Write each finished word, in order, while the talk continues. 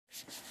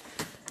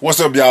What's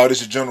up, y'all?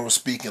 This is General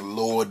speaking,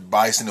 Lord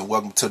Bison, and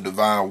welcome to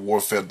Divine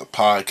Warfare, the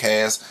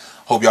podcast.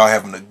 Hope y'all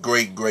having a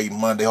great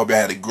Monday. Hope y'all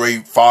had a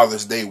great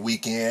Father's Day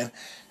weekend.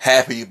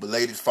 Happy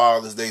belated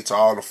Father's Day to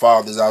all the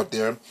fathers out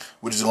there,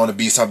 which is going to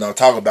be something I'll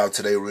talk about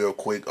today real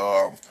quick.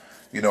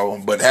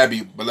 But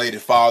happy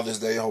belated Father's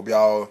Day. Hope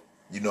y'all,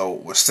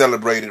 were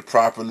celebrated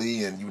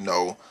properly and,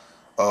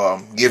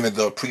 given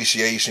the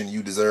appreciation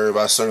you deserve.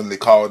 I certainly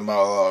called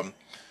my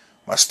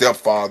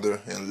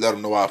stepfather and let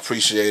him know I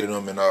appreciated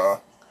him, and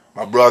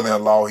my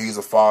brother-in-law, he's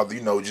a father,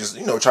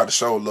 try to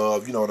show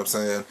love, you know what I'm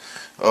saying?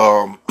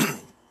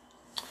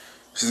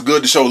 It's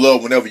good to show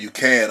love whenever you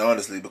can,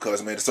 honestly,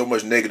 because, man, there's so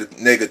much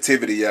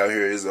negativity out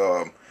here. It's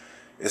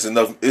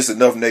enough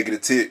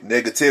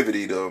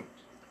negativity to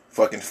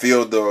fucking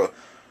fill the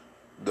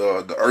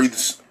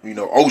earth's,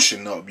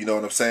 ocean up, you know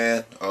what I'm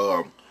saying?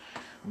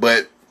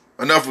 But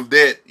enough of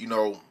that,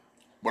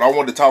 what I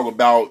wanted to talk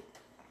about,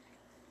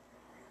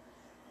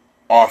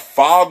 are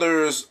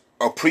fathers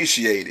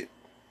appreciated?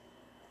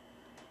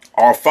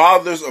 Are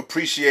fathers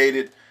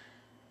appreciated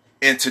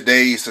in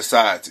today's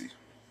society?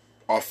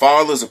 Are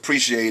fathers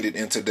appreciated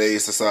in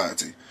today's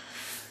society?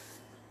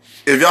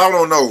 If y'all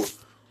don't know,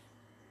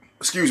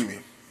 excuse me,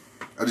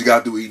 I just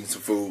got through eating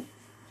some food.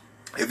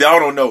 If y'all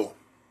don't know,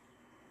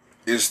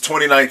 it's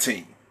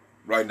 2019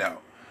 right now.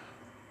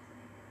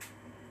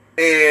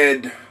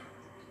 And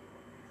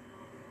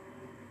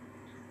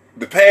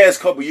the past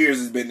couple years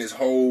has been this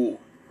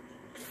whole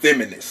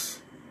feminist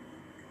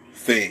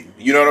thing.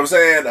 You know what I'm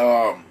saying?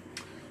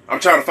 I'm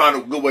trying to find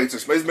a good way to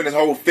explain. It's been this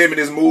whole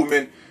feminist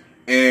movement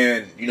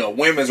and,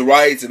 women's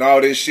rights and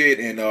all this shit,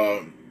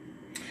 and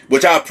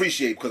which I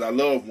appreciate because I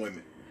love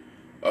women.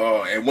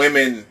 And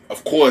women,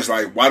 of course,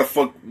 like, why the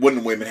fuck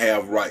wouldn't women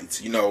have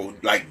rights?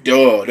 Like,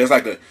 duh. There's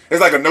like a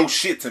no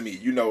shit to me.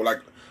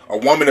 Like a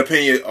woman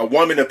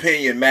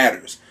opinion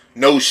matters.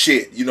 No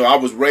shit. I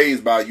was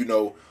raised by,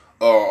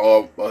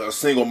 a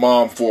single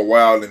mom for a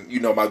while, and,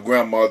 my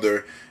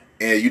grandmother,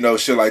 and,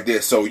 shit like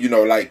this. So,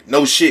 like,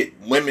 no shit.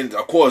 Women,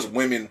 of course,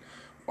 women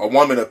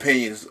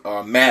opinions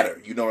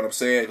matter. You know what I'm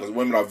saying? Because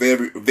women are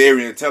very,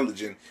 very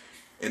intelligent,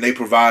 and they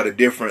provide a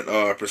different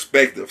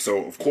perspective.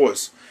 So, of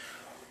course,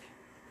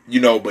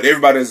 but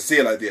everybody doesn't see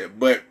it like that.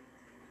 But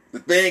the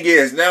thing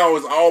is, now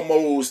it's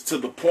almost to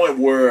the point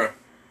where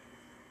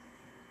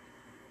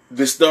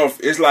this stuff,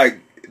 it's like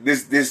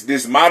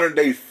this modern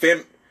day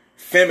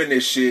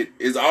feminist shit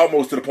is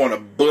almost to the point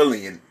of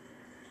bullying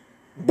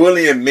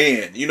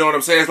men. You know what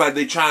I'm saying? It's like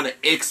they trying to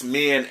X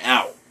men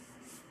out.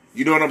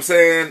 You know what I'm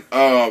saying?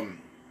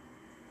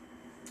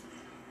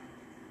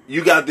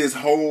 You got this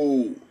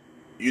whole,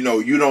 you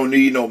don't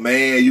need no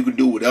man. You can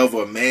do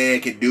whatever a man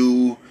can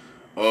do.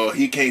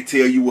 He can't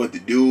tell you what to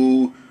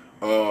do.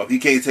 He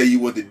can't tell you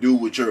what to do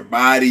with your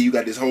body. You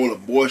got this whole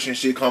abortion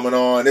shit coming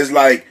on. It's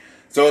like,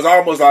 so it's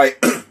almost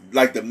like,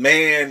 like the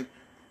man's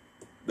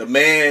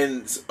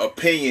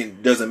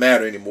opinion doesn't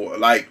matter anymore.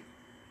 Like,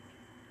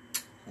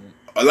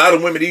 a lot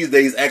of women these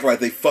days act like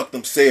they fucked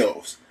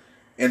themselves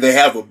and they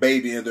have a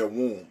baby in their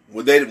womb.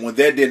 When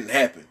that didn't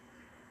happen.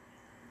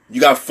 You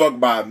got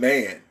fucked by a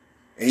man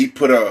and he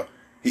planted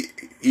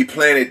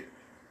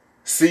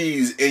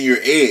seeds in your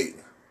egg.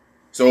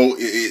 So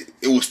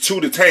it was two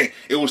to tank.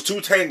 It was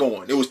two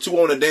tangoing. It was two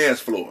on the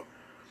dance floor.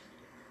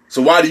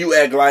 So why do you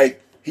act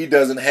like he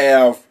doesn't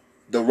have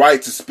the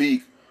right to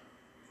speak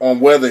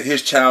on whether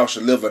his child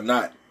should live or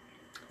not?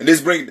 And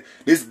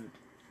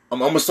I'm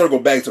gonna circle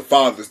back to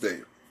Father's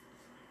Day.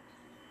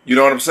 You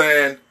know what I'm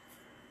saying?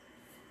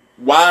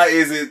 Why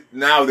is it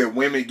now that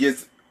women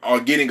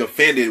are getting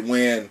offended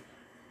when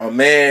a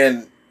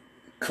man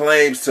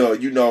claims to,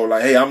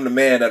 like, hey, I'm the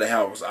man of the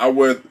house. I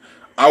wear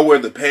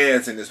the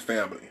pants in this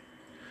family.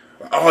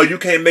 Oh, you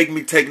can't make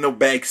me take no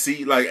back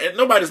seat. Like,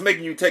 nobody's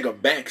making you take a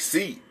back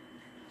seat.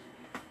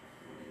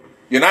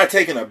 You're not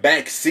taking a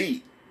back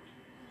seat.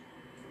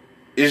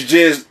 It's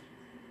just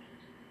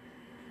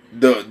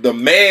the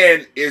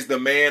man is the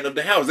man of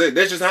the house.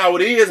 That's just how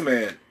it is,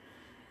 man.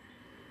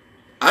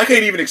 I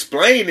can't even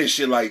explain this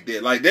shit like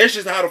that. Like, that's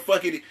just how the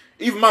fuck it is.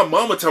 Even my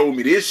mama told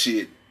me this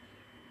shit.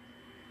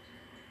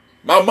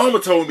 My mama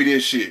told me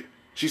this shit.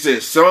 She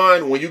said,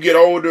 son, when you get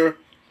older,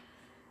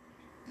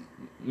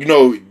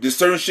 there's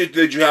certain shit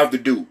that you have to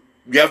do.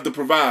 You have to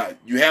provide.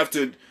 You have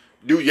to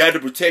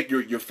protect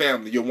your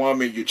family, your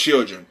woman, your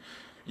children.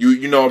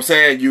 You know what I'm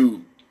saying?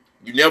 You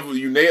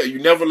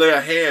never lay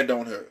a hand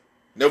on her.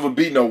 Never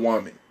beat no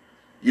woman.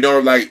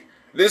 Like,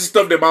 this is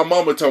stuff that my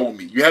mama told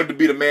me. You have to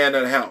be the man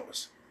of the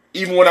house.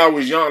 Even when I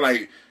was young,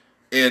 like,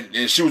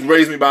 and she was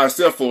raising me by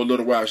herself for a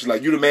little while. She's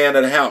like, you the man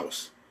of the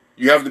house.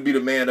 You have to be the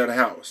man of the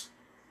house.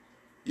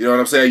 You know what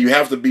I'm saying? You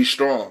have to be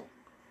strong.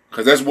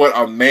 Because that's what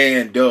a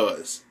man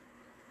does.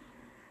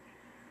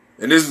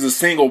 And at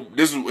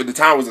the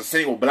time was a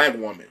single black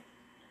woman.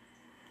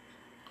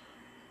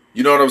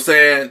 You know what I'm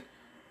saying?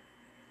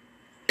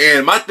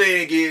 And my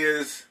thing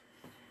is,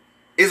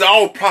 it's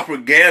all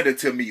propaganda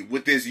to me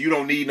with this you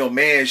don't need no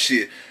man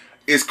shit.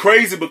 It's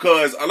crazy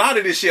because a lot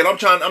of this shit, I'm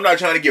not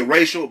trying to get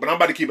racial, but I'm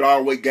about to keep it all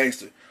the way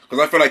gangster. Because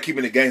I feel like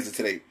keeping it gangster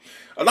today.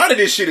 A lot of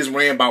this shit is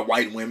ran by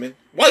white women.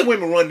 White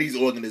women run these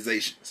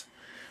organizations.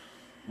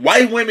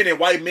 White women and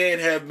white men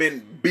have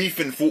been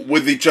beefing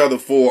with each other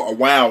for a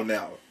while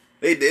now.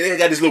 They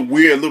got this little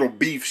weird little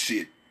beef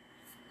shit.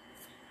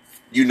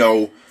 You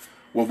know,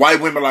 where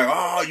white women are like,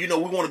 oh, you know,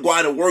 we want to go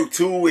out and work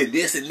too, and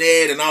this and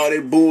that, and all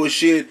that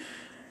bullshit.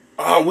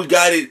 Oh, we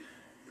got it.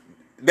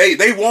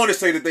 They want to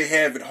say that they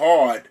have it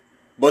hard,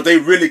 but they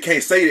really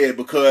can't say that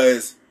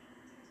because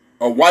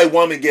a white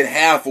woman get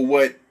half of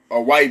what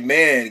a white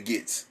man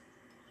gets.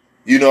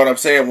 You know what I'm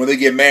saying? When they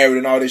get married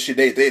and all this shit,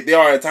 they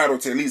are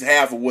entitled to at least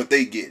half of what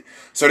they get.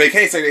 So they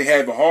can't say they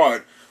have it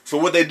hard. So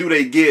what they do,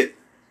 they get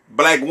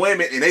black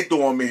women and they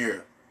throw them in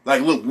here.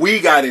 Like, look, we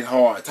got it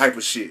hard type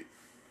of shit.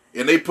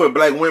 And they put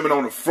black women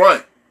on the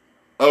front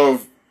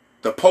of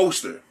the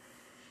poster.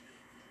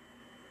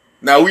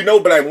 Now, we know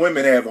black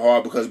women have it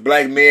hard because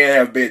black men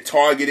have been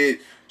targeted,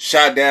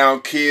 shot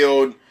down,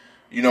 killed,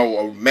 you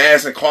know,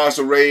 mass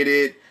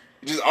incarcerated,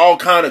 just all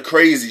kind of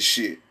crazy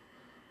shit.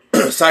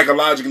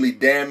 Psychologically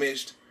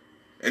damaged.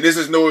 And this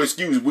is no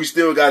excuse. We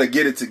still got to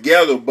get it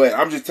together, but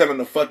I'm just telling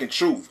the fucking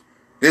truth.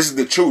 This is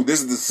the truth.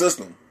 This is the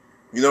system.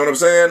 You know what I'm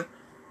saying?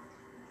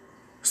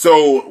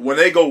 So when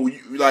they go,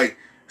 like,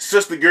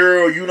 sister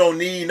girl, you don't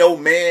need no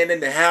man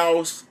in the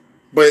house.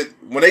 But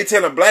when they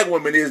telling black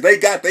women is they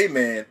got their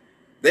man.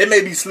 They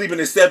may be sleeping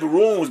in separate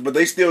rooms, but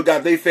they still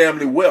got their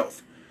family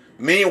wealth.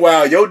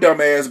 Meanwhile, your dumb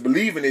ass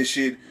believing this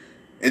shit,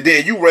 and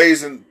then you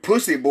raising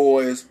pussy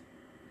boys.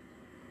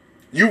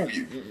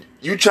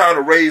 You trying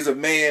to raise a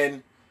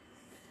man,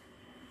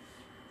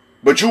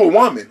 but you a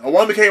woman. A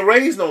woman can't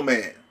raise no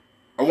man.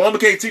 A woman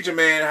can't teach a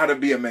man how to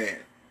be a man.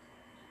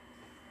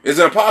 It's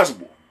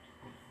impossible.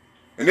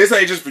 And this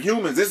ain't just for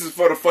humans. This is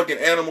for the fucking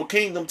animal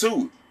kingdom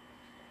too.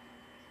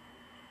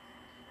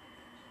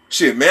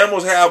 Shit,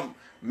 mammals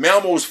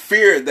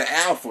fear the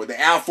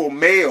alpha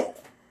male.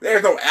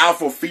 There's no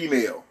alpha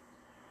female.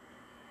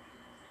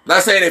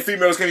 Not saying that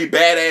females can be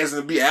badass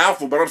and be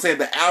alpha, but I'm saying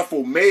the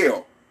alpha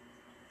male.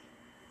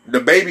 The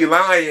baby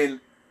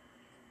lion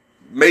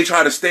may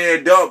try to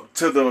stand up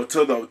to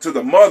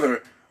the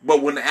mother,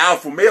 but when the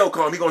alpha male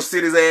comes, he gonna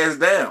sit his ass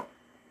down.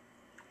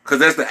 Cause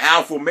that's the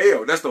alpha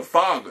male. That's the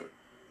father.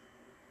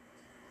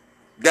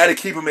 Gotta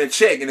keep him in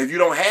check. And if you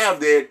don't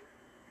have that,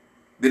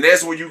 then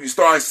that's when you can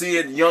start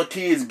seeing young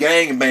kids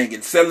gang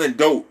banging, selling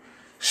dope,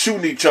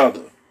 shooting each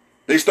other.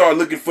 They start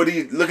looking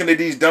at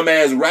these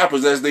dumbass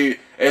rappers as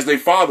they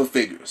father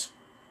figures.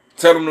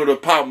 Telling them to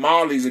pop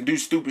mollies and do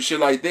stupid shit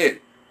like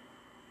that.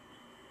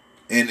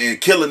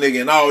 And kill a nigga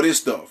and all this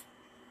stuff.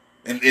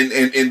 And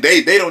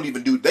they don't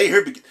even do,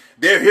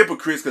 they're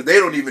hypocrites because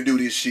they don't even do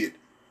this shit.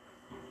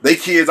 They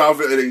kids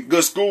off at a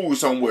good school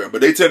somewhere,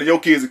 but they telling your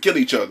kids to kill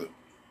each other.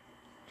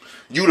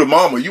 You the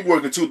mama, you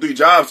working 2-3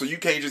 jobs, so you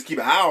can't just keep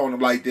an eye on them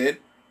like that.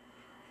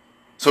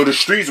 So the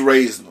streets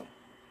raising them.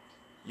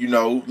 You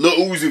know,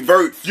 Lil Uzi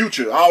Vert,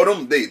 Future, all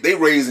them, they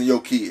raising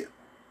your kid.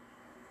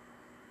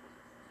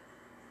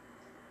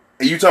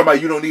 And you talking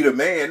about you don't need a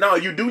man. No,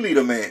 you do need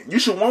a man. You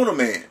should want a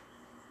man.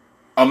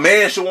 A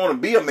man should want to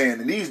be a man,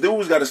 and these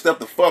dudes got to step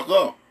the fuck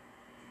up.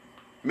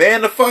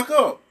 Man the fuck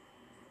up.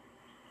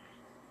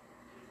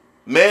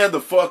 Man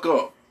the fuck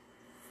up.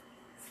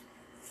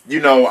 You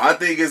know, I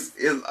think it's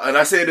and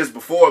I said this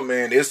before,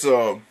 man, it's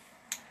a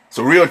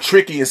real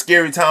tricky and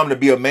scary time to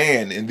be a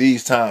man in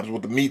these times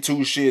with the Me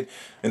Too shit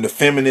and the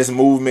feminist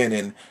movement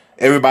and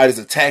everybody's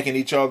attacking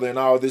each other and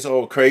all this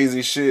old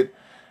crazy shit.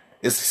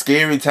 It's a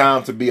scary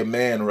time to be a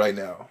man right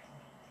now.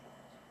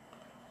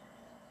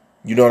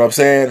 You know what I'm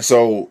saying?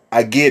 So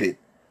I get it.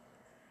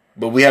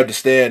 But we have to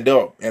stand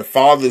up. And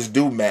fathers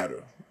do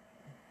matter.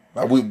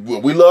 Like we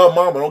love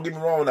mama. Don't get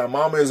me wrong now.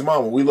 Mama is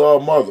mama. We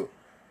love mother.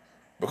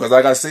 Because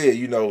like I said,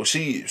 you know,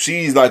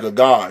 she's like a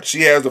god.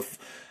 She has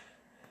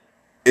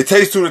it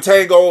takes two to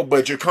tango,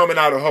 but you're coming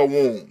out of her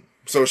womb.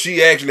 So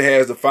she actually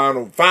has the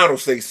final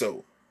say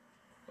so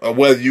of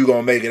whether you're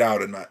gonna make it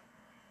out or not.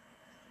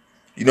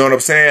 You know what I'm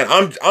saying?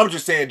 I'm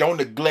just saying don't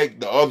neglect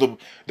the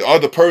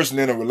other person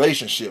in a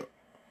relationship.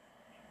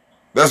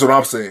 That's what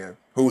I'm saying.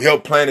 Who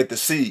helped plant the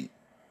seed.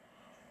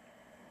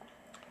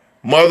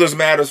 Mothers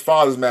matters,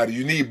 fathers matter.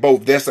 You need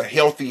both. That's a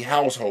healthy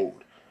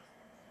household.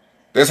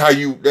 That's how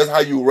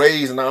you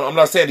raise. And I'm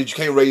not saying that you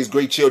can't raise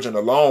great children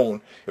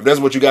alone. If that's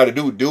what you got to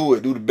do, do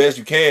it. Do the best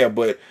you can.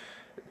 But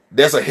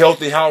that's a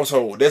healthy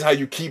household. That's how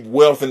you keep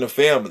wealth in the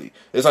family.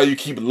 That's how you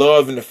keep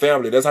love in the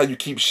family. That's how you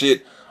keep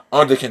shit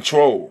under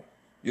control.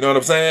 You know what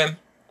I'm saying?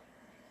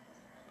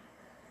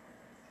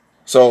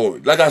 So,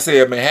 like I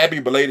said, man, happy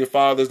belated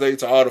Father's Day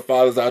to all the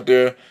fathers out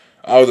there,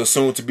 all the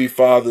soon-to-be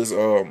fathers.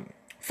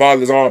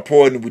 Fathers are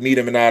important. We need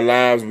them in our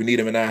lives. We need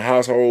them in our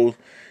households.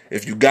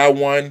 If you got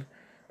one,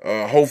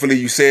 hopefully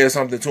you said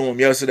something to them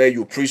yesterday.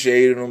 You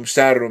appreciated them,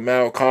 shouted them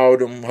out, called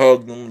them,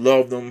 hugged them,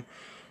 loved them.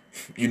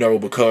 You know,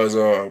 because,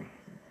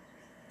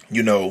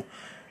 you know,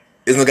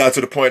 it's got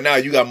to the point now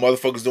you got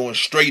motherfuckers doing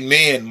straight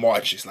men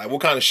marches. Like,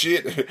 what kind of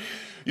shit?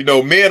 You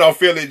know, men are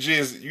feeling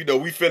just, you know,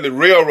 we feeling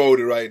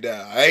railroaded right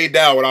now. I ain't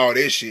down with all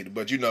this shit,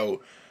 but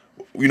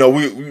we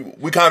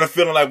kind of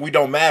feeling like we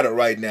don't matter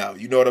right now.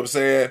 You know what I'm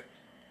saying?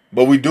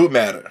 But we do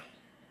matter.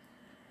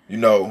 You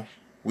know,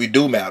 we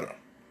do matter.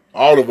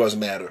 All of us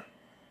matter.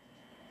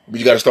 But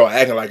you got to start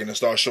acting like it and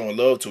start showing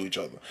love to each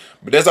other.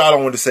 But that's all I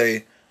wanted to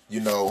say. You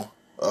know,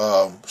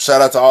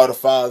 shout out to all the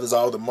fathers,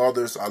 all the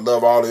mothers. I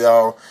love all of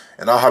y'all.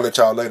 And I'll holler at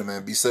y'all later,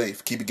 man. Be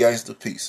safe. Keep it gangster. Peace.